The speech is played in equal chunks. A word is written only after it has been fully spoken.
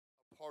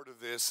part of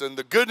this, and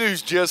the good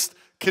news just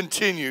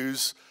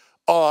continues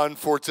on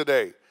for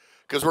today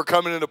because we're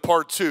coming into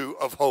part 2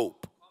 of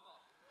hope.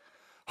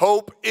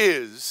 Hope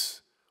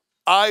is,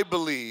 I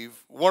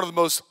believe, one of the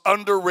most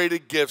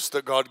underrated gifts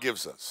that God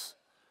gives us.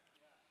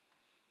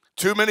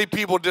 Too many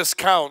people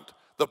discount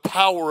the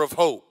power of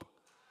hope,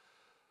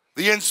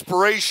 the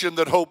inspiration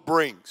that hope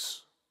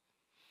brings.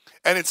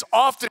 And it's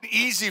often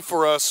easy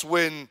for us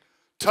when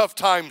tough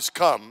times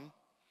come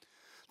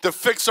to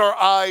fix our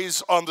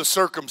eyes on the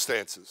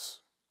circumstances,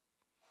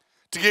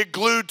 to get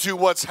glued to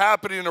what's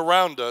happening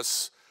around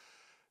us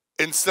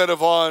instead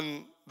of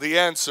on the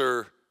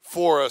answer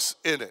for us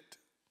in it.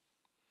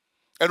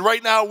 And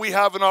right now we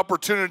have an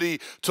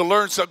opportunity to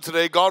learn something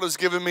today. God has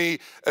given me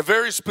a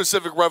very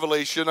specific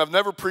revelation. I've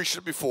never preached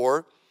it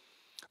before,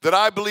 that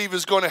I believe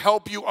is going to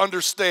help you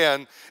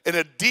understand in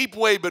a deep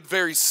way but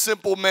very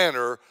simple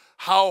manner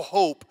how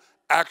hope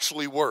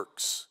actually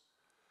works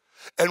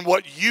and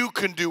what you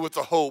can do with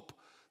the hope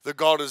that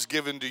God has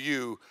given to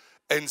you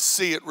and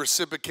see it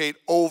reciprocate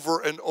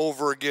over and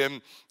over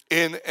again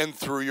in and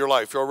through your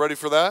life. Y'all ready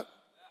for that?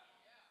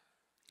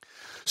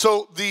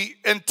 So the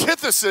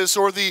antithesis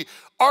or the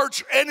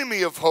arch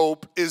enemy of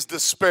hope is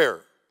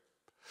despair.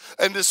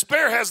 And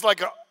despair has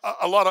like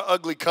a lot of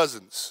ugly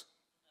cousins.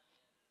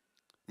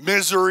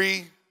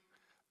 Misery,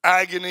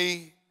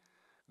 agony,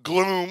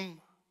 gloom,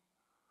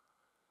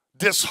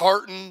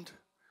 disheartened,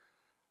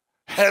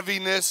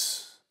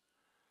 heaviness,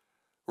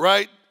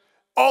 right?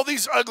 All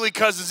these ugly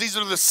cousins, these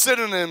are the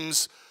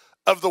synonyms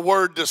of the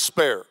word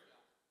despair.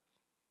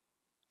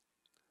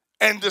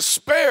 And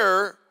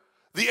despair,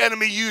 the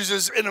enemy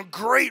uses in a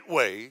great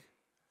way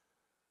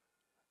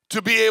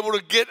to be able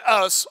to get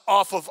us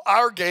off of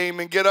our game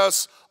and get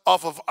us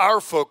off of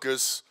our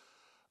focus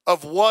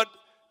of what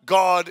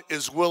God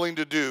is willing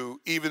to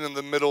do even in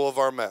the middle of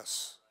our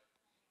mess.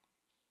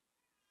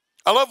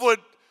 I love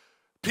what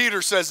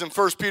Peter says in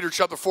 1 Peter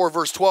chapter 4,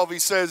 verse 12. He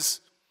says,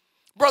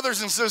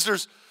 brothers and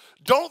sisters,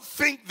 don't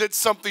think that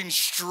something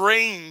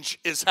strange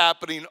is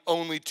happening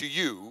only to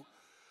you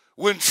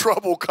when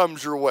trouble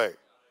comes your way.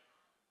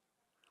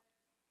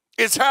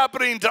 It's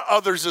happening to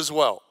others as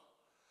well.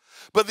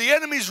 But the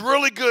enemy's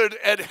really good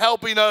at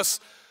helping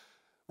us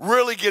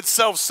really get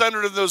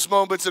self-centered in those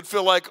moments and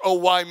feel like, oh,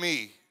 why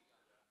me?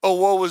 Oh,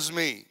 woe is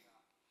me.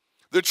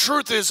 The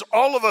truth is,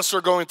 all of us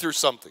are going through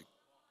something.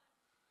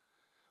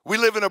 We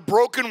live in a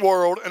broken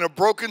world and a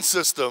broken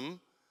system,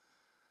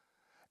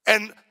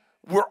 and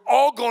we're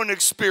all going to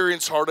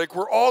experience heartache.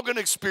 We're all going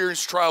to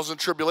experience trials and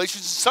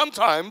tribulations.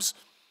 Sometimes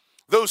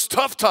those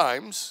tough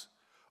times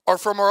are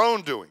from our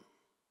own doing.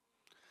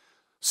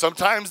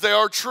 Sometimes they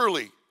are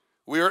truly,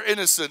 we are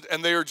innocent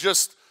and they are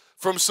just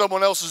from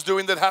someone else's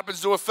doing that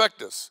happens to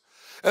affect us.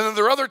 And then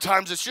there are other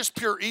times it's just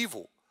pure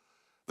evil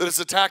that is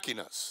attacking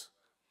us,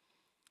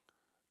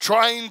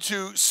 trying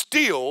to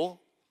steal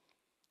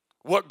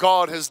what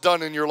God has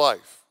done in your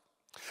life.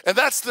 And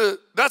that's the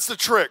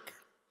trick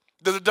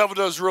that the devil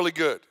does really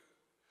good.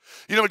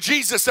 You know,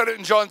 Jesus said it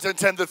in John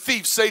 10:10, the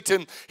thief,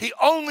 Satan, he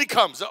only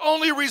comes, the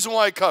only reason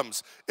why he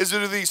comes is to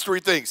do these 3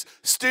 things: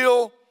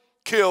 steal,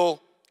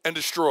 kill, and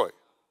destroy.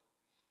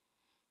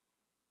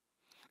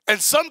 And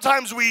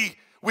sometimes we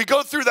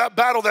go through that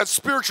battle, that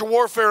spiritual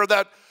warfare,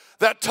 that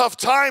tough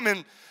time,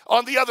 and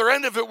on the other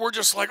end of it, we're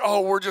just like,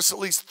 oh, we're just at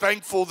least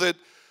thankful that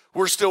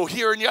we're still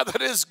here. And yeah,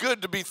 that is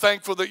good to be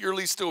thankful that you're at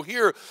least still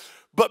here.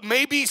 But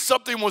maybe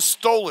something was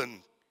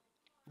stolen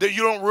that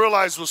you don't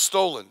realize was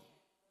stolen.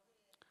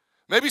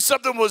 Maybe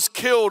something was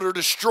killed or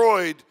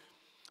destroyed.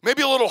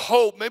 Maybe a little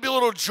hope, maybe a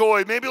little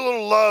joy, maybe a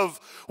little love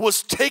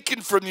was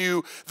taken from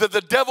you that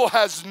the devil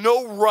has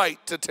no right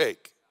to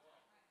take.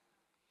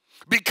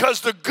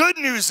 Because the good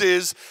news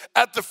is,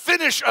 at the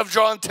finish of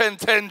John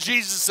 10:10,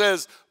 Jesus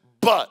says,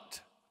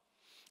 but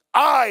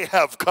I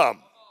have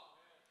come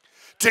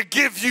to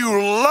give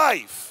you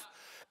life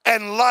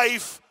and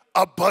life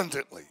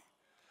abundantly.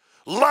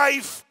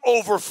 Life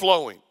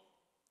overflowing.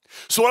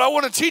 So what I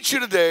want to teach you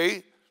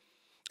today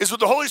is what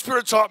the Holy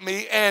Spirit taught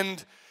me,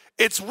 and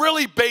it's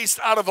really based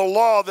out of a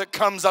law that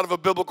comes out of a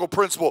biblical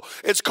principle.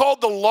 It's called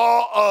the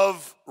law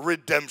of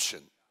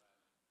redemption.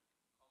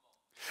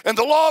 And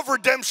the law of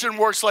redemption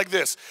works like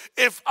this.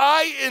 If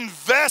I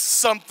invest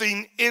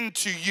something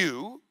into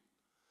you,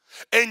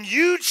 and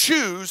you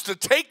choose to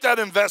take that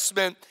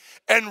investment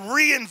and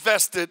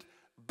reinvest it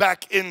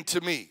back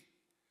into me,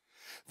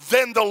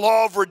 then the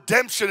law of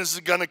redemption is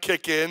going to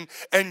kick in,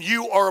 and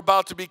you are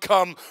about to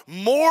become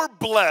more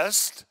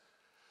blessed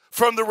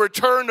from the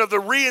return of the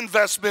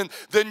reinvestment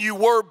than you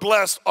were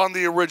blessed on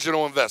the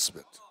original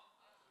investment.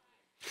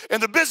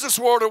 In the business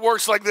world, it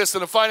works like this.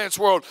 In the finance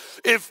world,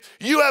 if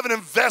you have an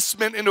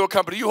investment into a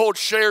company, you hold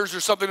shares or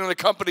something in the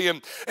company,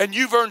 and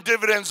you've earned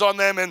dividends on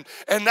them, and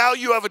now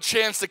you have a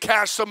chance to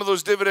cash some of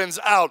those dividends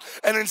out.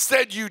 And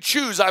instead you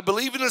choose, I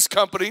believe in this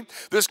company.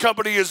 This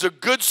company is a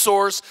good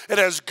source. It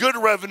has good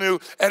revenue.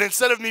 And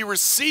instead of me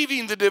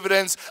receiving the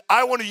dividends,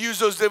 I want to use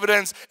those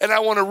dividends and I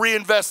want to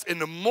reinvest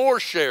into more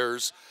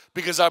shares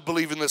because I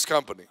believe in this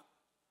company.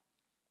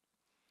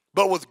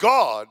 But with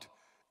God,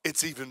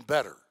 it's even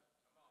better.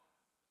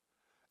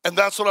 And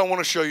that's what I want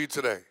to show you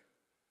today.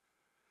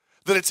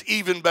 That it's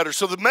even better.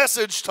 So the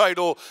message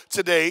title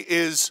today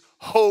is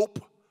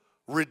Hope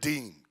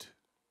Redeemed.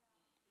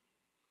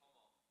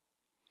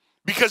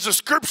 Because the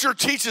scripture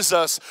teaches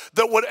us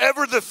that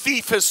whatever the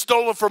thief has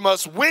stolen from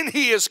us, when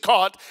he is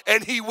caught,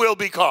 and he will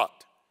be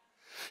caught,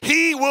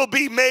 he will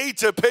be made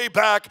to pay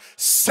back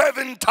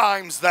 7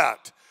 times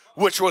that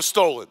which was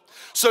stolen.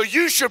 So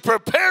you should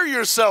prepare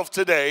yourself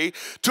today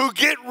to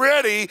get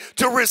ready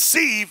to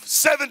receive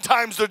 7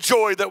 times the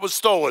joy that was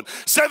stolen,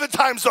 7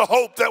 times the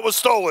hope that was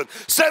stolen,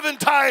 7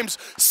 times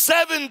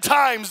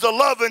the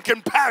love and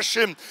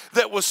compassion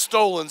that was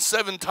stolen,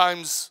 7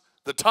 times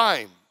the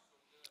time,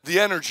 the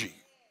energy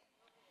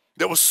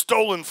that was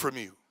stolen from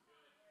you.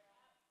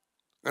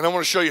 And I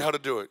want to show you how to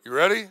do it. You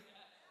ready?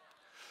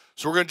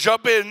 So we're going to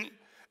jump in,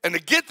 and to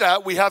get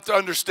that, we have to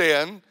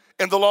understand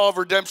in the law of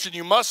redemption,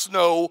 you must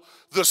know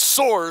the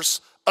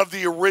source of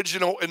the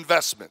original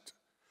investment.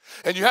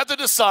 And you have to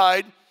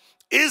decide,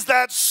 is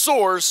that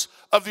source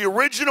of the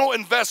original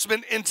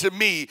investment into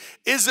me,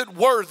 is it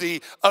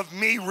worthy of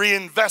me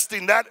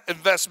reinvesting that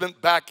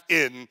investment back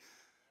in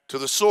to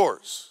the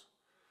source?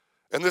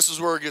 And this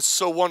is where it gets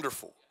so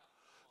wonderful.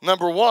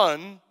 Number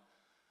 1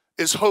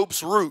 is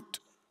hope's root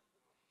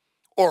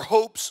or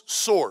hope's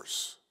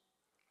source.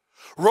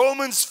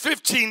 Romans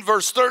 15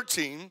 verse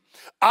 13,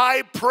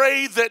 I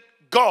pray that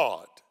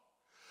God,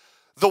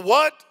 the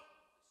what?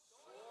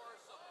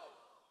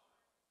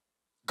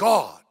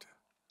 God.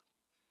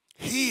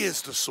 He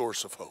is the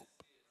source of hope.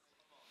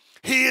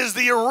 He is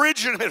the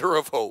originator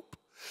of hope.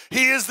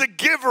 He is the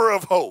giver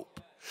of hope.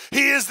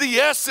 He is the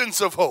essence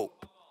of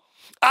hope.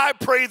 I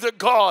pray that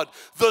God,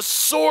 the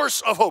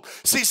source of hope.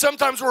 See,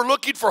 sometimes we're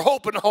looking for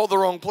hope in all the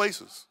wrong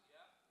places.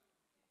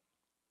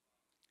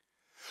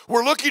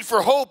 We're looking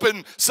for hope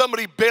in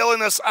somebody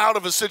bailing us out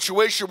of a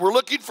situation. We're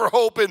looking for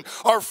hope in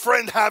our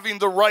friend having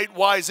the right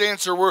wise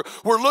answer. We're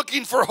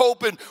looking for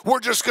hope and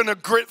we're just going to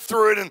grit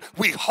through it and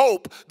we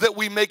hope that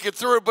we make it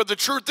through it. But the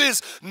truth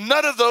is,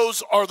 none of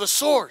those are the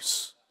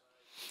source.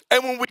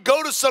 And when we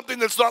go to something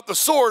that's not the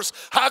source,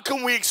 how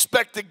can we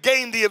expect to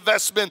gain the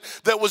investment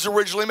that was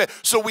originally made?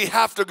 So we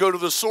have to go to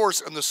the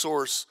source, and the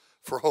source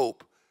for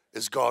hope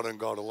is God and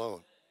God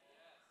alone.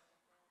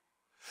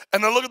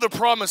 And now look at the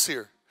promise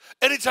here.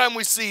 Anytime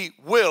we see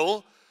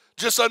will,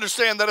 just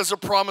understand that is a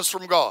promise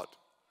from God.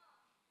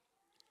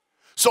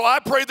 So I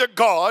pray that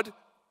God,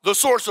 the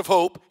source of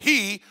hope,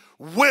 he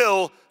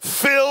will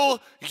fill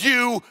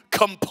you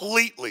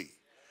completely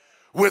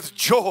with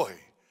joy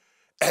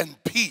and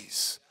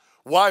peace.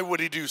 Why would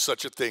he do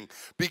such a thing?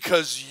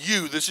 Because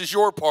you, this is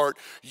your part,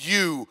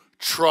 you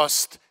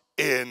trust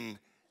in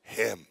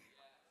him.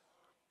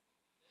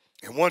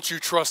 And once you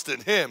trust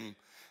in him,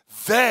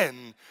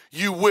 then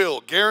you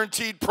will,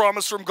 guaranteed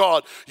promise from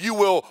God, you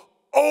will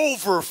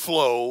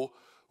overflow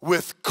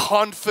with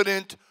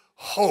confident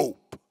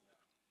hope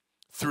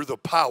through the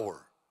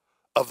power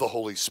of the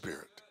Holy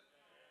Spirit.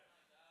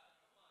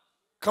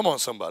 Come on,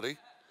 somebody.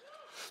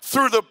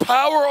 Through the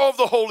power of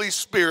the Holy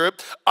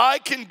Spirit, I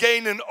can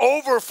gain an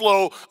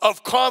overflow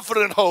of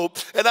confident hope,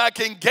 and I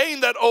can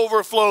gain that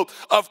overflow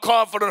of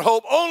confident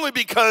hope only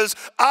because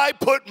I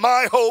put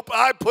my hope,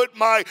 I put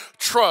my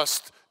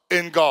trust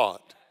in God,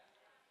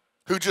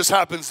 who just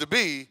happens to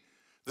be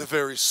the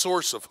very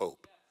source of hope.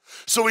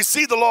 So we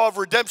see the law of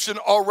redemption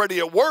already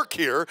at work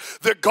here,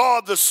 that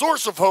God, the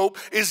source of hope,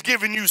 is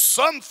giving you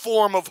some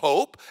form of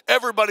hope.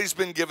 Everybody's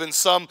been given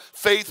some: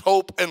 faith,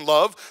 hope, and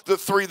love, the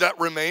 3 that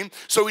remain.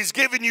 So he's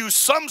giving you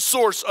some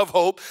source of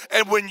hope,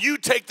 and when you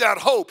take that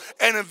hope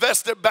and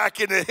invest it back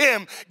into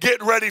him,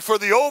 get ready for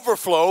the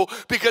overflow,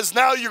 because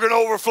now you're going to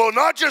overflow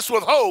not just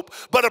with hope,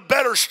 but a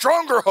better,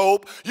 stronger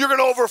hope. You're going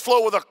to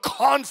overflow with a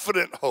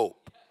confident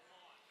hope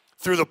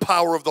through the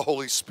power of the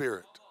Holy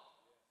Spirit.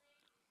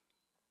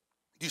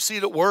 You see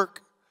it at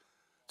work?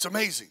 It's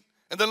amazing.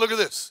 And then look at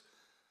this.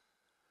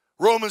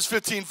 Romans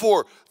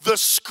 15:4. The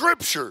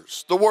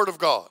scriptures, the word of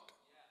God.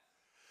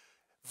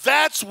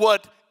 That's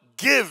what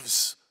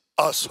gives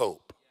us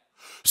hope.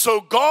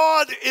 So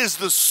God is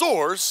the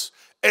source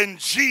and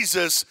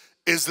Jesus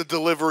is the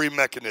delivery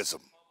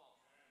mechanism.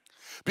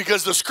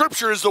 Because the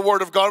scripture is the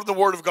word of God and the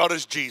word of God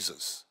is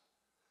Jesus.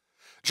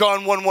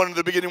 John 1:1, in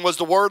the beginning was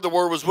the Word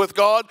was with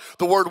God,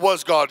 the Word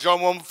was God.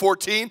 John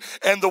 1:14,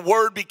 and the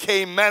Word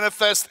became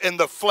manifest in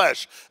the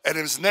flesh, and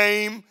his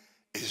name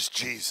is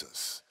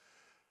Jesus.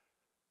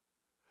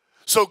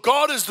 So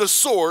God is the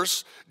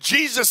source,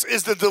 Jesus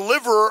is the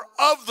deliverer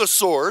of the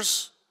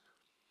source,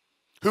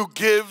 who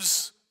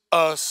gives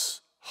us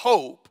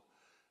hope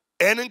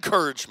and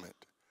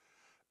encouragement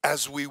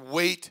as we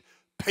wait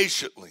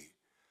patiently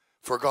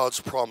for God's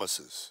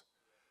promises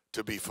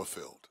to be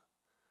fulfilled.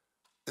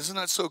 Isn't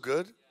that so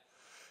good?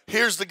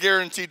 Here's the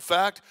guaranteed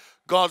fact.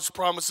 God's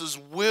promises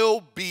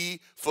will be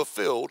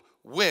fulfilled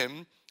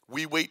when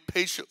we wait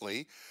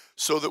patiently,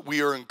 so that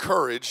we are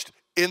encouraged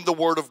in the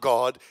word of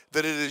God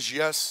that it is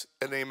yes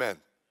and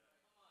amen.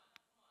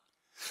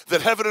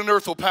 That heaven and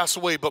earth will pass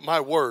away, but my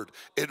word,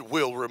 it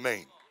will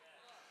remain.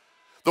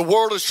 The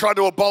world has tried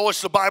to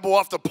abolish the Bible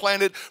off the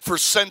planet for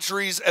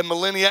centuries and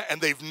millennia,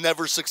 and they've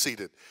never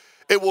succeeded.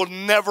 It will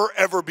never,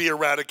 ever be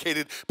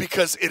eradicated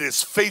because it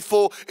is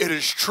faithful, it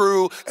is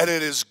true, and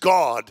it is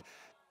God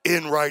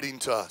in writing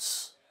to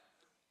us.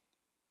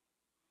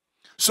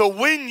 So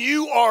when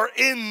you are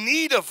in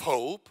need of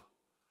hope,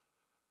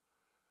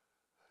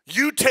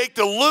 you take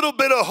the little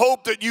bit of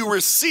hope that you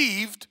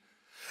received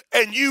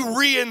and you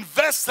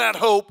reinvest that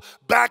hope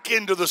back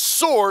into the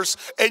source,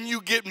 and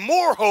you get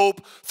more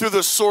hope through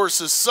the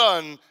source's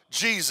son,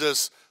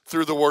 Jesus,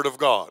 through the Word of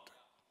God.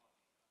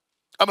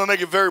 I'm going to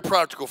make it very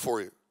practical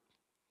for you.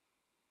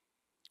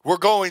 We're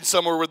going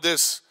somewhere with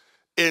this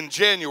in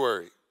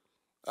January.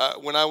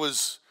 When I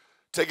was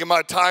taking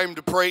my time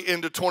to pray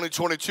into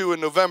 2022 in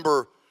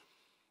November,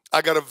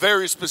 I got a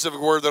very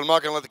specific word that I'm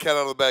not going to let the cat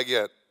out of the bag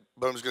yet,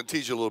 but I'm just going to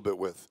tease you a little bit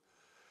with.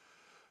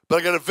 But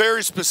I got a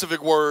very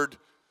specific word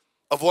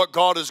of what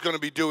God is going to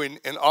be doing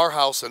in our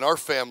house and our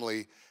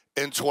family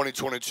in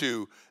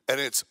 2022, and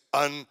it's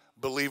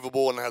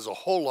unbelievable and has a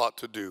whole lot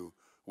to do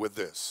with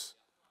this.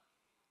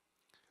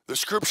 The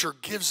scripture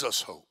gives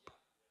us hope.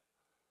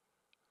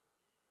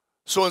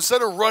 So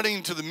instead of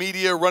running to the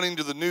media, running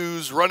to the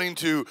news, running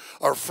to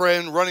our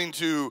friend, running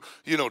to,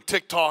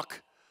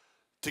 TikTok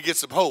to get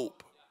some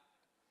hope,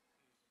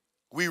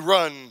 we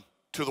run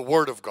to the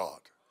Word of God.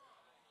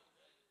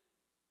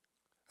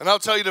 And I'll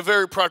tell you in a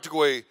very practical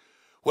way,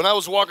 when I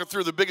was walking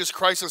through the biggest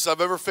crisis I've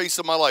ever faced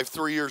in my life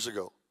 3 years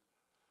ago,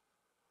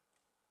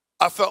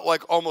 I felt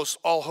like almost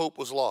all hope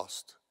was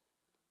lost.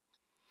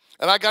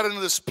 And I got into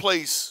this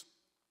place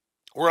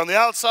where on the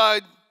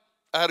outside,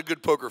 I had a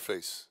good poker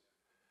face.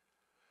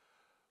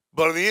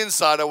 But on the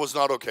inside, I was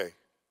not okay.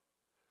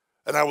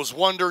 And I was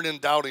wondering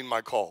and doubting my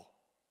call.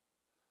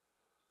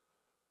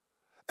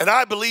 And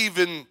I believe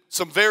in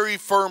some very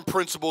firm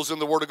principles in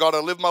the Word of God. I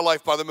live my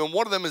life by them. And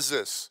one of them is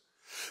this: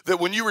 that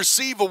when you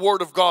receive a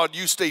word of God,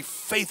 you stay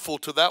faithful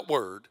to that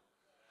word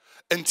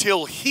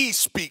until He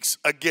speaks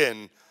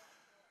again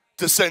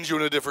to send you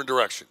in a different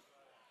direction.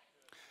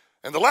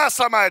 And the last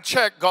time I had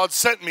checked, God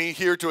sent me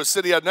here to a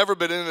city I'd never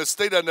been in, a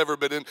state I'd never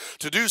been in,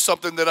 to do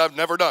something that I've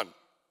never done.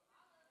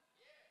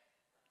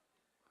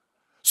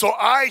 So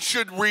I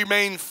should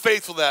remain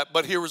faithful to that,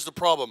 but here was the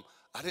problem.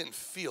 I didn't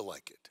feel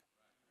like it.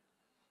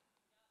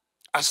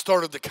 I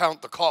started to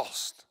count the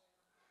cost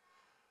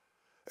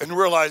and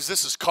realized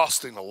this is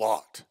costing a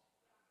lot.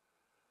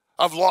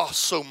 I've lost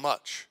so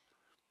much.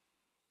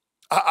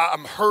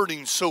 I'm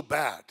hurting so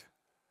bad.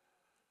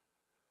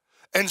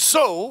 And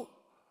so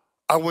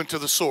I went to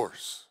the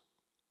source.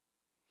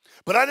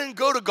 But I didn't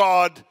go to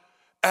God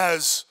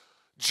as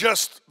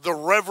just the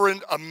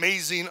reverent,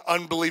 amazing,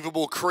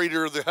 unbelievable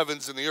creator of the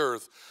heavens and the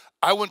earth.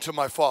 I went to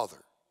my Father,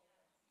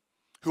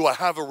 who I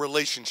have a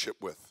relationship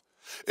with.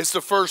 It's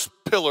the first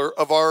pillar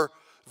of our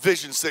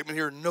vision statement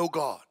here: know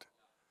God.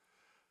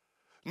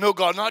 Know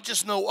God, not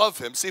just know of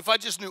Him. See, if I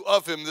just knew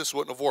of Him, this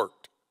wouldn't have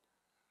worked.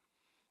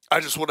 I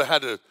just would have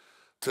had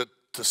to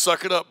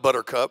suck it up,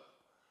 buttercup,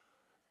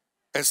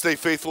 and stay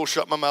faithful,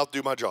 shut my mouth,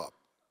 do my job.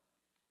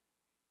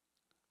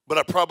 But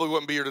I probably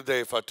wouldn't be here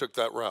today if I took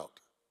that route.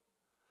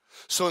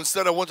 So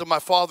instead, I went to my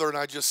Father and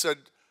I just said,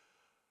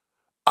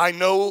 I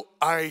know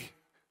I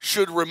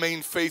should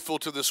remain faithful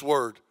to this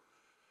word,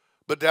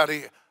 but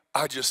Daddy,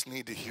 I just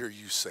need to hear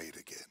you say it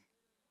again.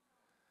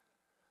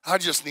 I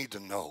just need to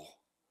know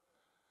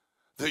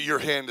that your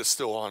hand is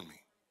still on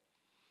me,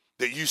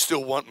 that you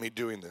still want me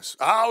doing this.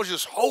 I was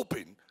just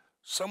hoping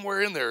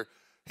somewhere in there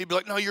He'd be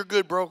like, no, you're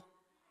good, bro.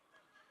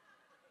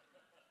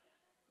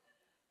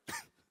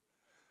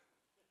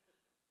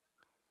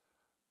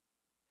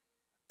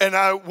 And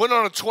I went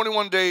on a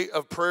 21-day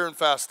of prayer and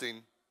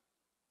fasting,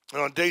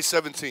 and on day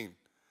 17,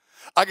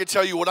 I can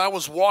tell you what I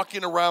was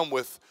walking around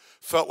with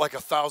felt like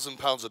 1,000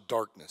 pounds of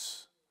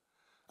darkness.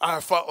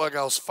 I felt like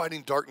I was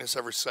fighting darkness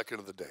every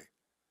second of the day.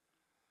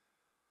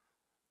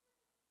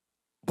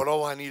 But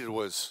all I needed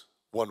was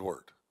one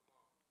word.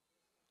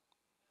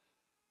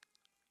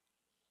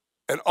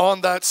 And on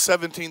that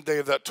 17th day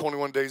of that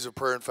 21 days of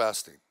prayer and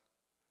fasting,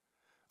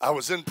 I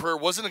was in prayer,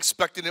 wasn't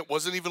expecting it,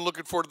 wasn't even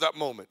looking forward to that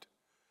moment.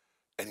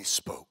 And He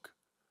spoke.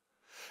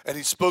 And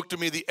He spoke to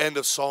me the end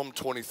of Psalm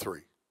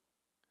 23.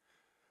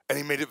 And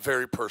He made it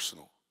very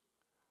personal.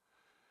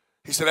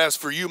 He said, as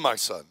for you, my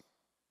son,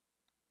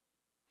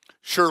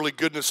 surely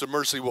goodness and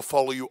mercy will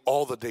follow you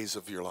all the days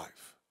of your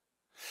life.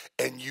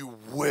 And you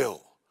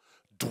will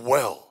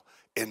dwell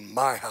in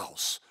my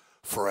house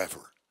forever.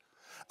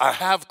 I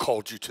have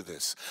called you to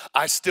this.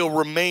 I still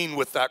remain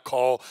with that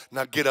call.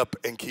 Now get up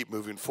and keep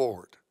moving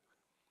forward.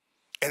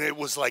 And it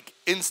was like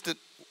instant.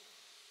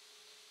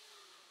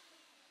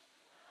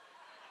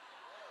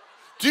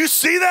 Do you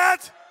see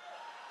that?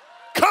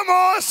 Come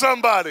on,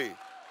 somebody.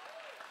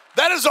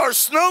 That is our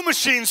snow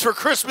machines for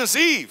Christmas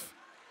Eve.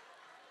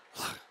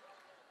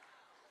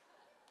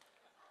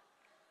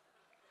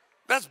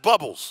 That's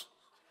bubbles.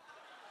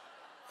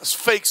 That's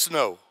fake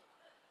snow.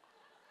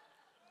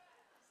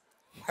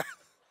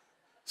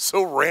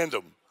 So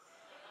random.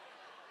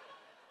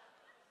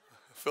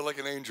 I feel like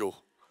an angel.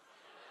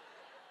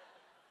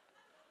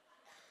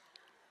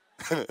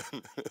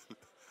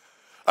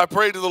 I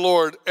pray to the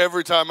Lord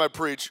every time I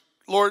preach,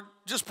 Lord,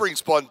 just bring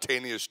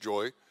spontaneous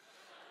joy.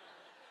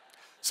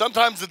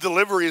 Sometimes the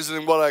delivery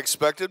isn't what I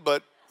expected,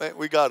 but hey,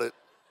 we got it.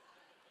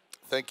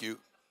 Thank you.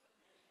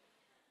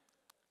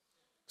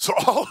 So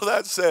all of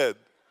that said,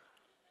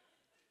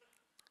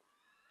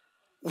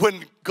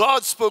 when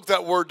God spoke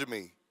that word to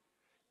me,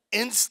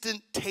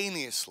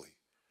 instantaneously,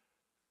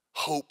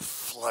 hope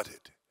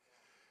flooded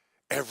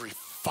every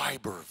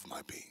fiber of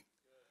my being.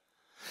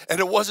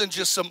 And it wasn't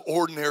just some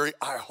ordinary,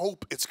 I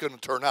hope it's going to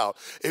turn out.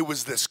 It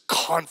was this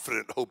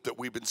confident hope that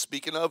we've been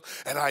speaking of.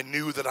 And I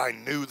knew that I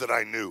knew that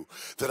I knew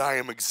that I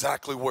am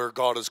exactly where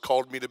God has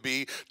called me to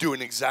be,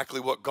 doing exactly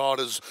what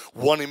God is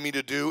wanting me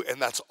to do. And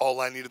that's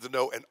all I needed to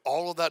know. And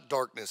all of that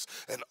darkness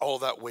and all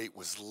that weight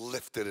was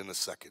lifted in a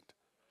second.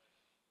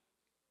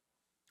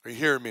 Are you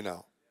hearing me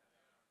now?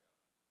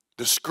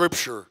 The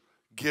scripture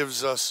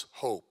gives us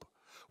hope.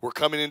 We're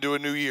coming into a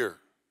new year.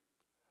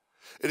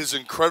 It is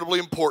incredibly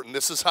important.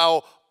 This is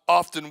how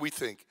often we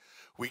think.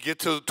 We get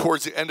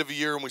towards the end of a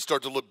year and we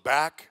start to look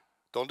back.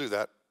 Don't do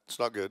that. It's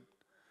not good.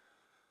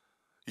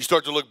 You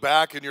start to look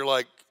back and you're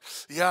like,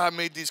 yeah, I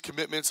made these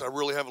commitments. I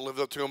really haven't lived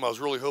up to them. I was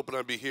really hoping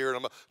I'd be here.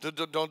 And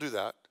don't do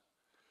that.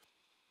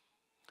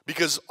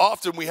 Because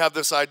often we have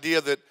this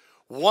idea that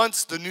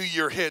once the new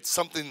year hits,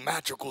 something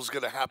magical is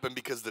going to happen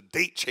because the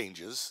date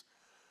changes.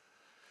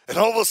 And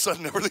all of a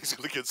sudden, everything's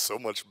going to get so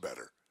much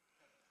better.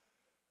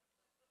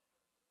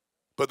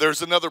 But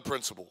there's another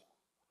principle.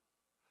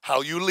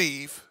 How you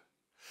leave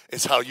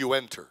is how you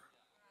enter.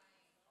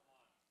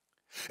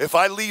 If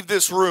I leave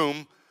this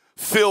room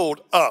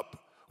filled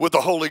up with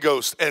the Holy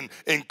Ghost and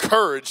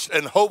encouraged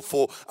and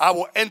hopeful, I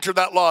will enter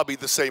that lobby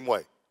the same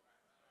way.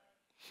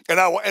 And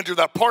I will enter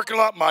that parking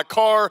lot, my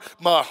car,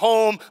 my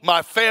home,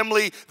 my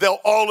family. They'll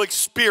all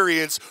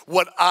experience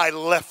what I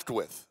left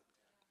with.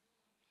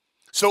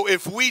 So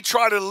if we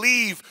try to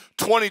leave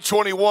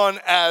 2021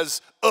 as,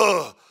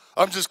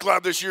 I'm just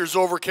glad this year's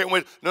over, can't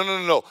wait.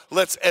 No.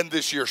 Let's end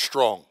this year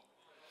strong.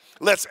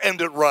 Let's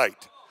end it right.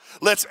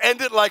 Let's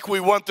end it like we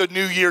want the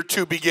new year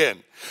to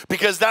begin.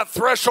 Because that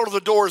threshold of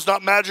the door is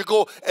not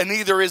magical, and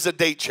neither is a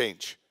date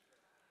change.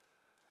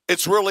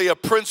 It's really a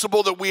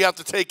principle that we have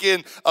to take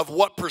in of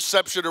what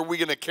perception are we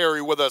going to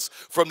carry with us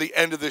from the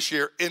end of this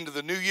year into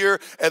the new year.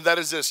 And that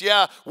is this,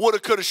 yeah, woulda,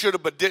 coulda, shoulda,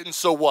 but didn't,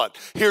 so what?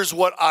 Here's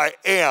what I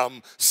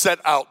am set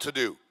out to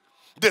do.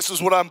 This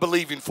is what I'm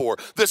believing for.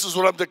 This is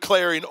what I'm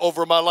declaring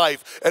over my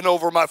life and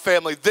over my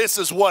family. This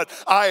is what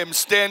I am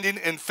standing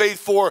in faith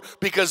for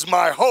because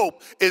my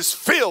hope is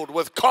filled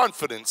with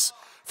confidence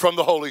from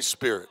the Holy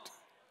Spirit.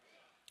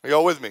 Are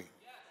y'all with me?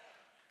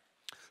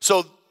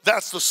 So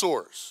that's the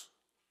source.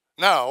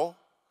 Now,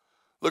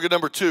 look at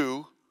number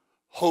 2,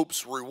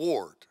 hope's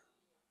reward.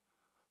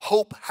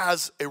 Hope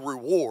has a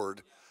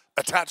reward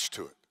attached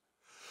to it.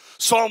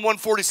 Psalm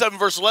 147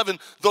 verse 11,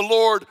 the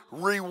Lord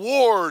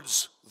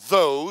rewards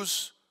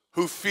those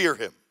who fear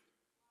him.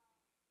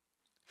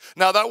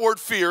 Now that word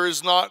fear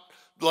is not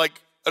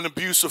like an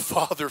abusive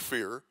father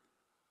fear.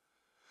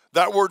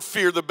 That word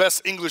fear, the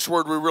best English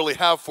word we really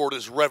have for it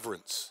is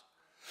reverence.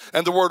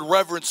 And the word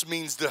reverence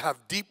means to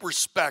have deep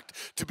respect,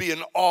 to be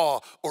in awe,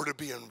 or to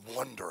be in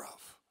wonder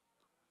of.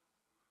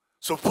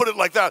 So put it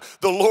like that.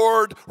 The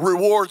Lord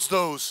rewards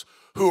those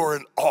who are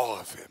in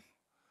awe of him,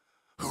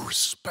 who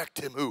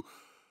respect him, who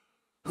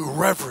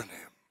reverence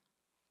him.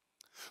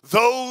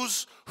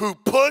 Those who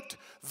put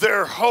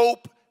their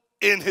hope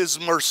in his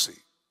mercy.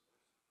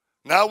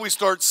 Now we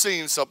start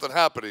seeing something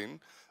happening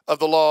of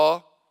the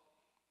law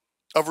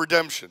of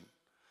redemption.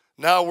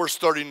 Now we're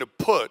starting to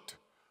put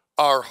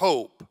our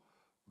hope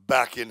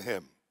back in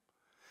him.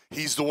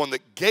 He's the one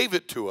that gave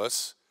it to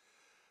us,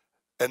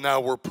 and now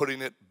we're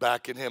putting it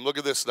back in him. Look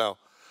at this now.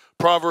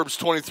 Proverbs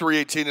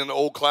 23:18 in the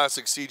old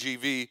classic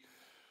CGV.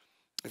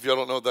 If y'all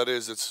don't know what that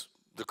is, it's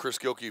the Chris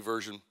Gilkey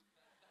version.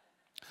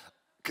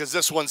 Because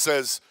this one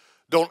says,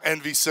 don't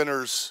envy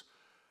sinners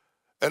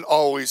and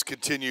always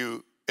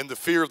continue in the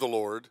fear of the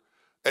Lord.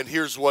 And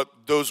here's what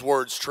those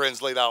words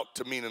translate out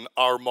to mean in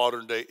our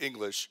modern day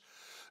English.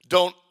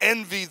 Don't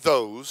envy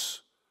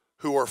those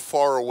who are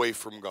far away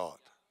from God.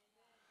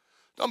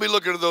 Don't be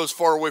looking at those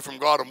far away from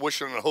God and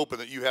wishing and hoping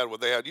that you had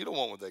what they had. You don't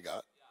want what they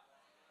got.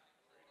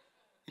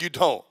 You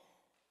don't.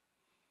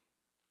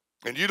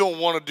 And you don't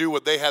want to do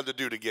what they had to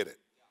do to get it.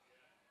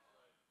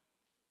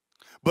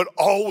 But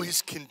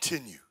always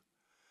continue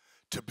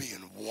to be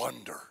in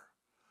wonder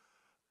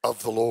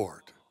of the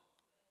Lord.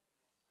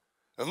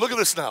 And look at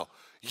this now.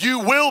 You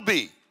will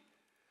be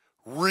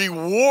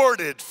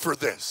rewarded for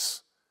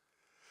this.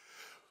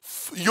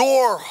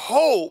 Your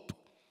hope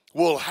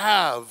will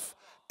have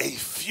a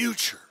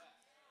future,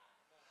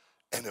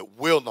 and it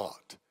will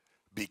not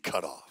be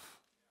cut off.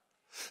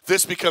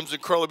 This becomes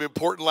incredibly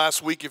important.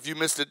 Last week, if you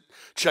missed it,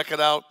 check it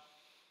out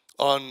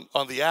on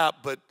the app.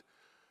 But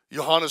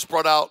Johannes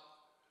brought out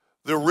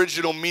the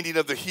original meaning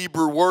of the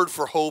Hebrew word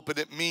for hope, and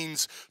it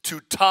means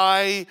to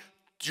tie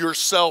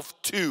yourself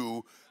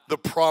to the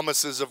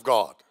promises of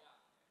God.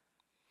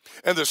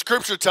 And the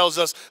scripture tells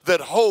us that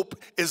hope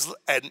is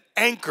an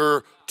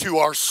anchor to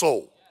our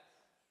soul.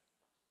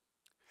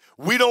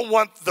 we don't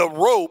want the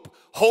rope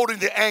holding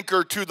the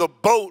anchor to the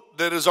boat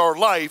that is our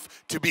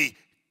life to be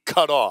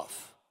cut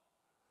off.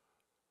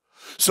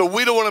 So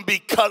we don't want to be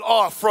cut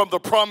off from the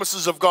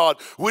promises of God.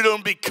 We don't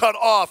want to be cut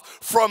off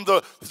from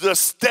the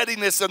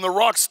steadiness and the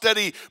rock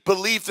steady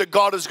belief that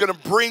God is going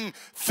to bring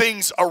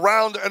things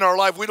around in our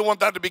life. We don't want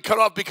that to be cut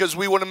off because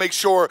we want to make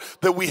sure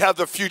that we have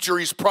the future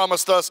He's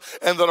promised us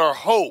and that our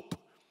hope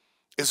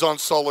is on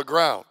solid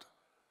ground.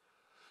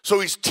 So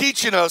He's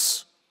teaching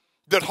us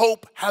that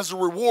hope has a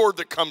reward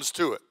that comes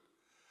to it.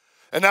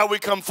 And now we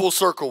come full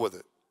circle with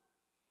it.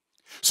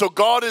 So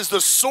God is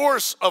the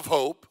source of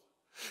hope.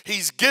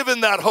 He's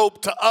given that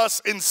hope to us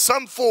in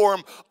some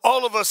form.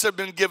 All of us have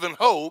been given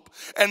hope.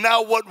 And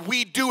now what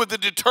we do with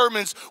it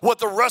determines what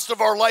the rest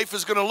of our life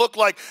is going to look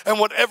like and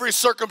what every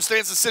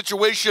circumstance and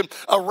situation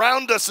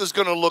around us is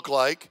going to look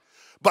like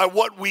by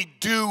what we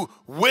do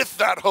with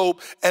that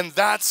hope. And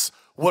that's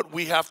what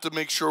we have to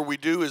make sure we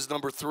do is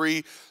number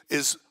 3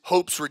 is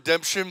hope's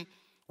redemption.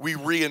 We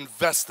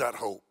reinvest that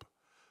hope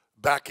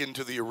back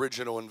into the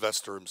original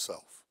investor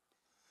himself.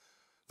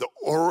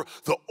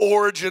 The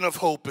origin of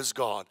hope is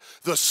God.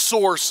 The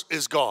source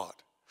is God.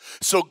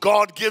 So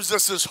God gives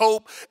us His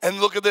hope.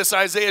 And look at this,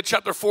 Isaiah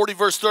chapter 40,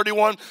 verse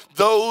 31.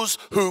 Those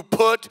who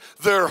put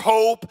their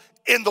hope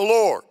in the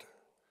Lord,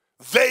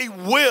 they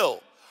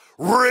will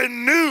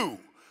renew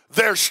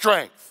their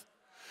strength.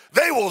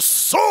 They will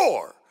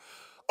soar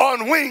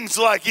on wings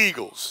like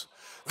eagles.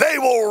 They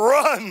will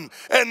run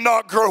and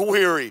not grow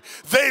weary.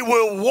 They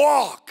will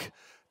walk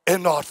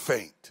and not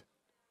faint.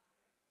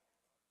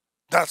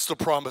 That's the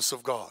promise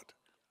of God.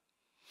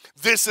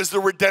 This is the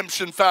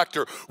redemption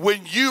factor.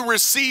 When you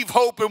receive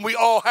hope, and we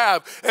all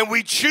have, and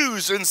we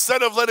choose,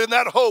 instead of letting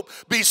that hope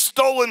be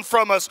stolen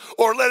from us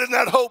or letting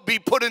that hope be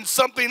put in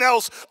something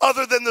else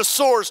other than the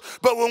source,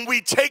 but when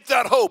we take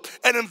that hope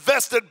and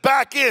invest it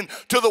back in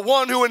to the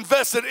one who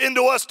invested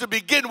into us to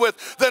begin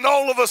with, then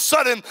all of a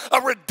sudden a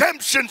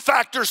redemption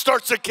factor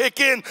starts to kick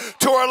in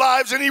to our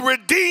lives, and He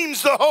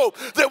redeems the hope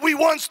that we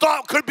once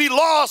thought could be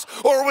lost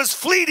or was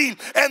fleeting,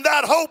 and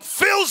that hope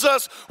fills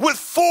us with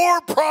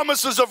 4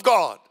 promises of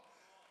God.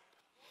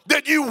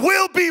 That you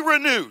will be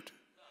renewed.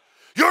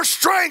 Your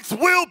strength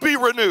will be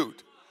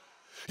renewed.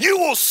 You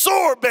will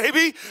soar,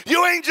 baby.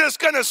 You ain't just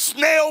going to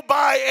snail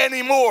by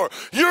anymore.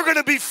 You're going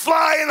to be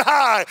flying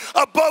high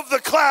above the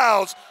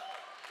clouds.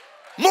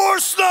 More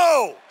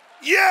snow.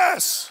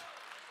 Yes.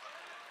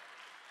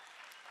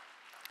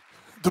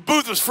 The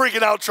booth was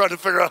freaking out trying to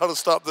figure out how to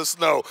stop the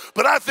snow.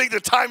 But I think the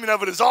timing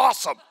of it is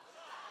awesome.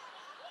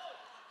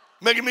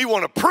 Making me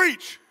want to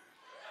preach.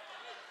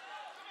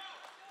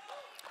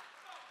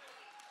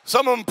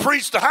 Some of them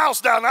preach the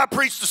house down, and I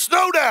preach the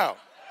snow down.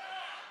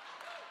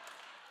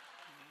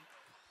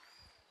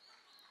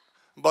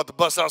 I'm about to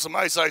bust out some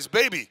Ice Ice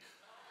Baby.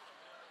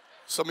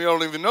 Some of you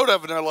don't even know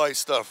that Vanilla Ice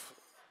stuff.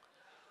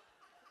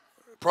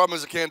 Problem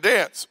is I can't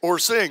dance or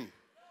sing.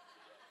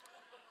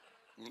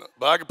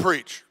 But I can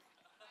preach.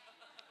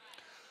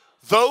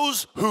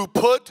 Those who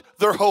put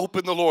their hope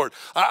in the Lord.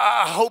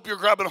 I hope you're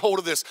grabbing hold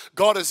of this.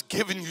 God has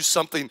given you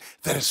something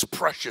that is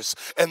precious.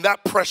 And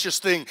that precious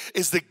thing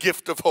is the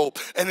gift of hope.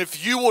 And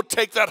if you will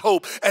take that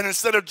hope and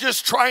instead of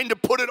just trying to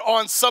put it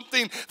on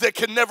something that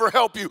can never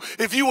help you,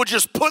 if you will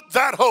just put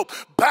that hope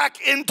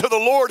back into the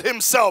Lord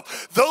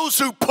Himself, those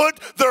who put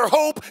their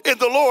hope in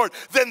the Lord,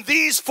 then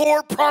these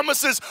 4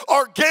 promises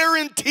are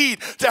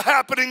guaranteed to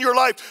happen in your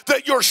life.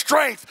 That your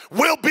strength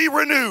will be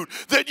renewed.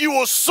 That you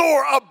will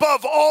soar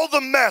above all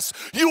the mess.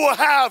 You will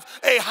have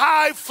a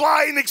high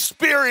flying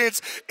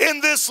experience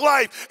in this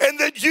life, and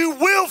that you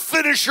will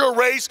finish your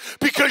race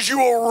because you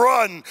will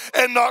run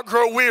and not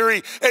grow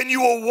weary, and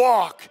you will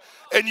walk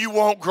and you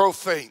won't grow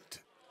faint.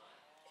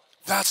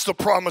 That's the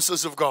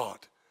promises of God.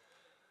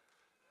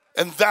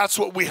 And that's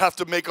what we have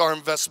to make our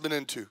investment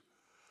into.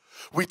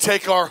 We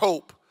take our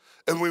hope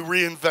and we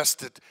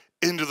reinvest it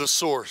into the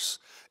source,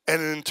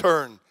 and in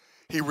turn,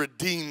 He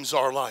redeems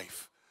our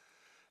life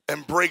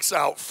and breaks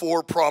out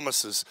 4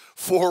 promises,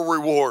 4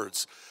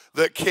 rewards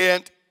that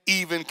can't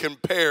even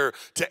compare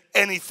to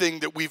anything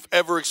that we've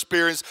ever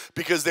experienced,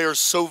 because they are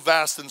so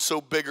vast and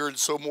so bigger and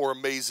so more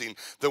amazing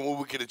than what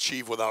we could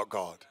achieve without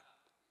God.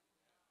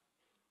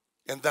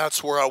 And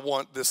that's where I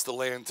want this to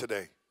land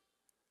today.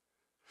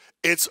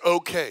 It's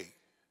okay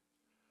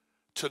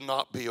to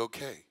not be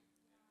okay.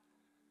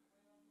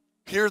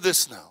 Hear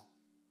this now.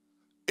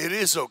 It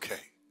is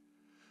okay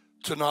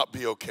to not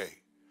be okay.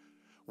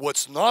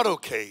 What's not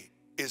okay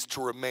is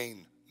to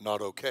remain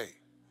not okay.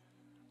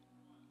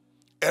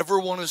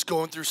 Everyone is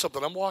going through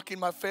something. I'm walking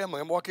my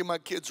family, I'm walking my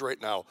kids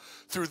right now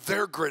through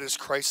their greatest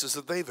crisis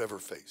that they've ever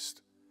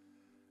faced.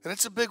 And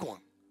it's a big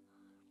one.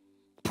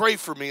 Pray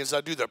for me as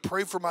I do that.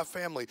 Pray for my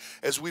family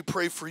as we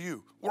pray for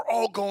you. We're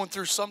all going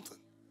through something.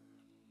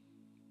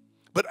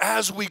 But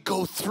as we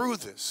go through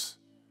this,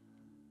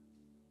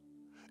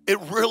 it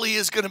really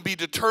is going to be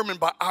determined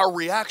by our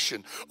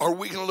reaction. Are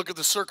we going to look at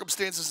the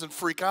circumstances and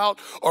freak out?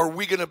 Are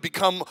we going to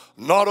become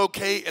not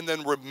okay and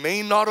then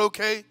remain not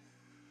okay?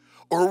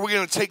 Or are we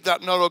going to take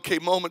that not okay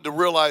moment to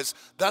realize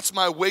that's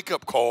my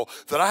wake-up call,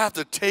 that I have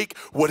to take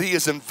what he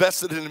has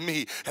invested in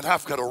me and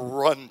I've got to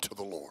run to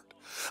the Lord.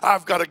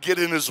 I've got to get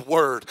in his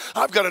word.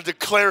 I've got to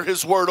declare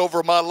his word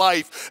over my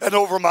life and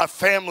over my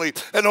family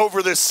and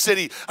over this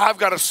city. I've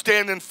got to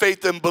stand in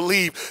faith and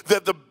believe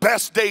that the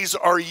best days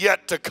are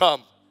yet to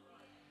come.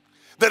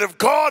 That if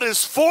God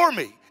is for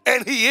me,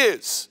 and he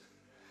is,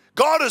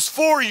 God is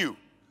for you.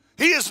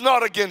 He is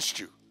not against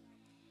you.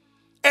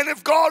 And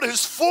if God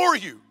is for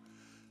you,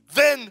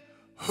 then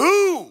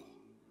who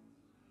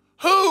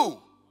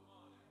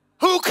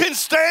can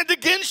stand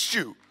against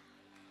you?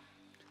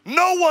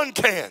 No one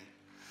can.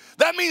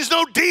 That means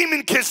no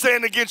demon can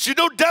stand against you.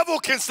 No devil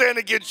can stand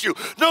against you.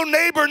 No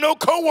neighbor, no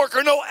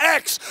coworker, no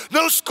ex,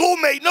 no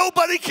schoolmate.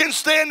 Nobody can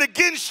stand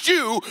against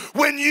you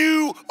when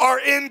you are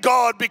in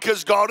God,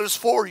 because God is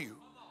for you.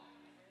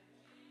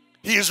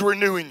 He is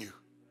renewing you.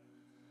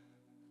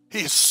 He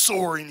is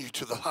soaring you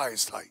to the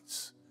highest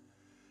heights.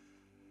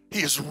 He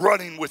is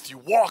running with you,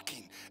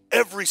 walking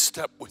every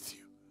step with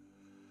you.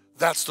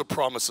 That's the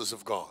promises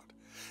of God.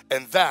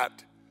 And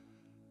that,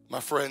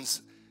 my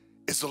friends,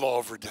 is the law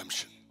of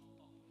redemption.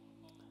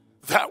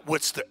 That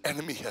which the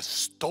enemy has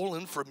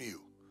stolen from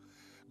you,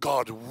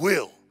 God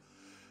will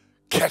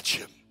catch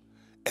him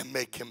and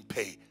make him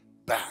pay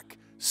back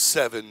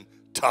 7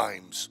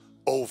 times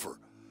over.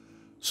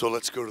 So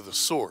let's go to the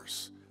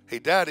source. Hey,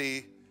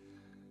 Daddy,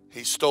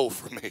 he stole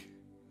from me.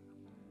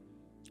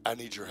 I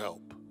need your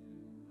help.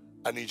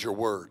 I need your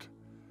word.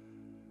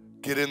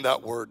 Get in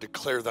that word.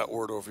 Declare that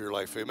word over your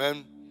life.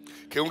 Amen.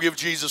 Can we give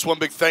Jesus one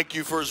big thank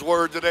you for his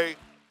word today?